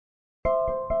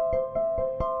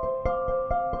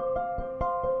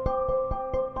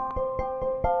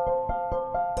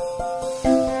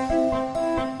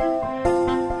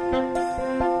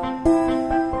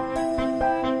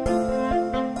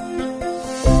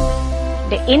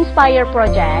The Inspire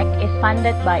project is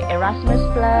funded by Erasmus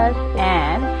Plus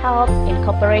and held in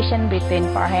cooperation between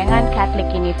Parahyangan Catholic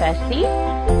University,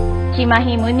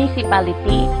 Cimahi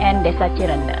Municipality, and Desa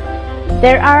Cirende.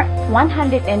 There are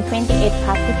 128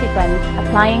 participants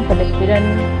applying for the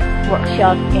student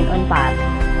workshop in UNPAR,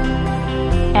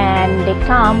 and they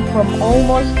come from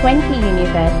almost 20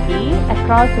 universities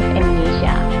across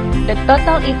Indonesia. The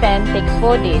total event takes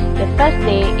 4 days. The first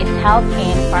day is held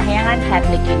in Parahyangan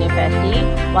Catholic University,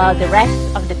 while the rest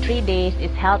of the 3 days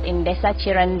is held in Desa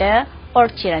Cirende or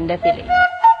Cirende village.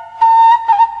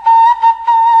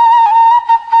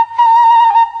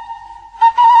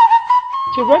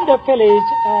 Cirende village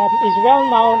is well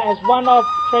known as one of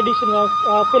traditional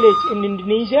village in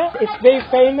Indonesia. It's very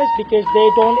famous because they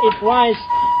don't eat rice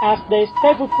as their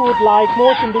staple food like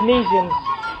most Indonesians.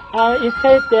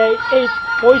 Instead, they eat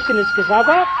poisonous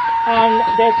cassava, and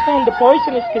they turn the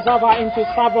poisonous cassava into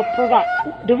several products.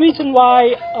 The reason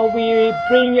why we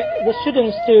bring the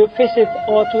students to visit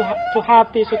or to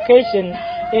have this occasion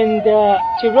in the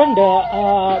Cirende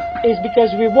is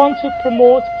because we want to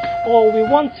promote, or we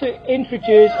want to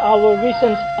introduce our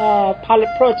recent pilot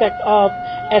project of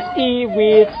SE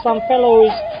with some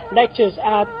fellows lectures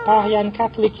at Parahyangan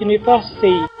Catholic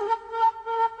University.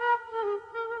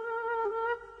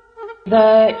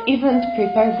 The event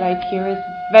prepared right here is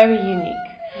very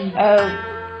unique.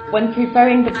 When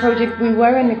preparing the project, we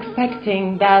weren't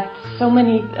expecting that so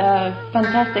many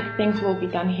fantastic things will be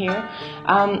done here.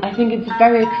 I think it's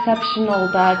very exceptional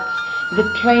that the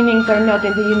trainings are not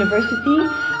in the university,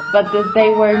 but that they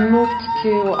were moved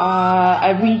to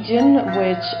a region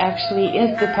which actually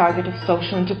is the target of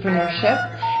social entrepreneurship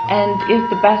and is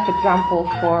the best example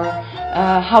for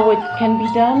how it can be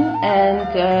done and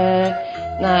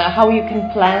how you can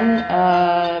plan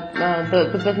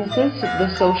the businesses, the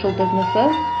social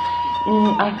businesses.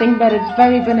 I think that it's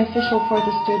very beneficial for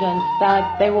the students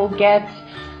that they will get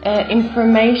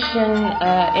information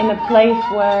in a place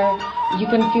where you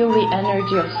can feel the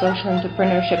energy of social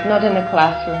entrepreneurship, not in a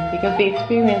classroom, because the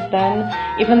experience then,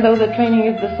 even though the training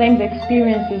is the same, the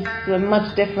experience is much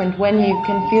different when you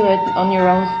can feel it on your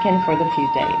own skin for the few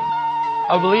days.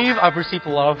 I believe I've received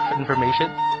a lot of information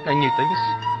and new things,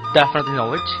 definitely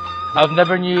knowledge. I've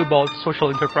never knew about social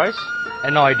enterprise,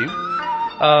 and now I do.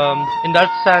 In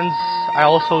that sense, I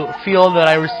also feel that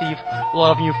I receive a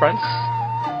lot of new friends,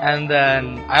 and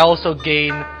then I also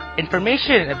gain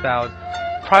information about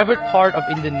private part of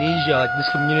Indonesia, like this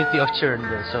community of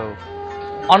Cirende. So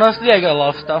honestly, I got a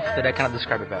lot of stuff that I cannot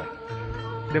describe about.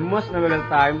 The most memorable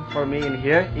time for me in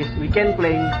here is we can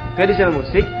play traditional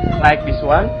music like this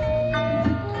one.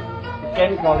 We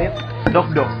can call it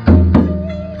dog dog.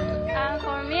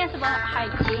 For me, it's about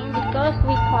hiking because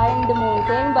we climb the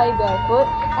mountain by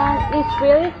barefoot, and it's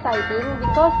really exciting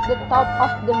because the top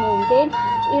of the mountain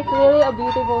is really a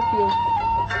beautiful view.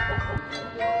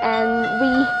 And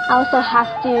we also have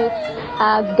to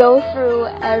go through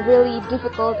a really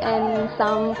difficult and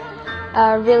some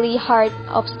really hard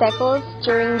obstacles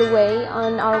during the way,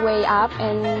 on our way up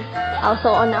and also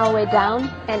on our way down,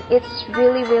 and it's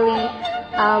really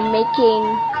making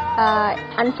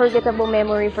unforgettable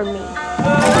memory for me.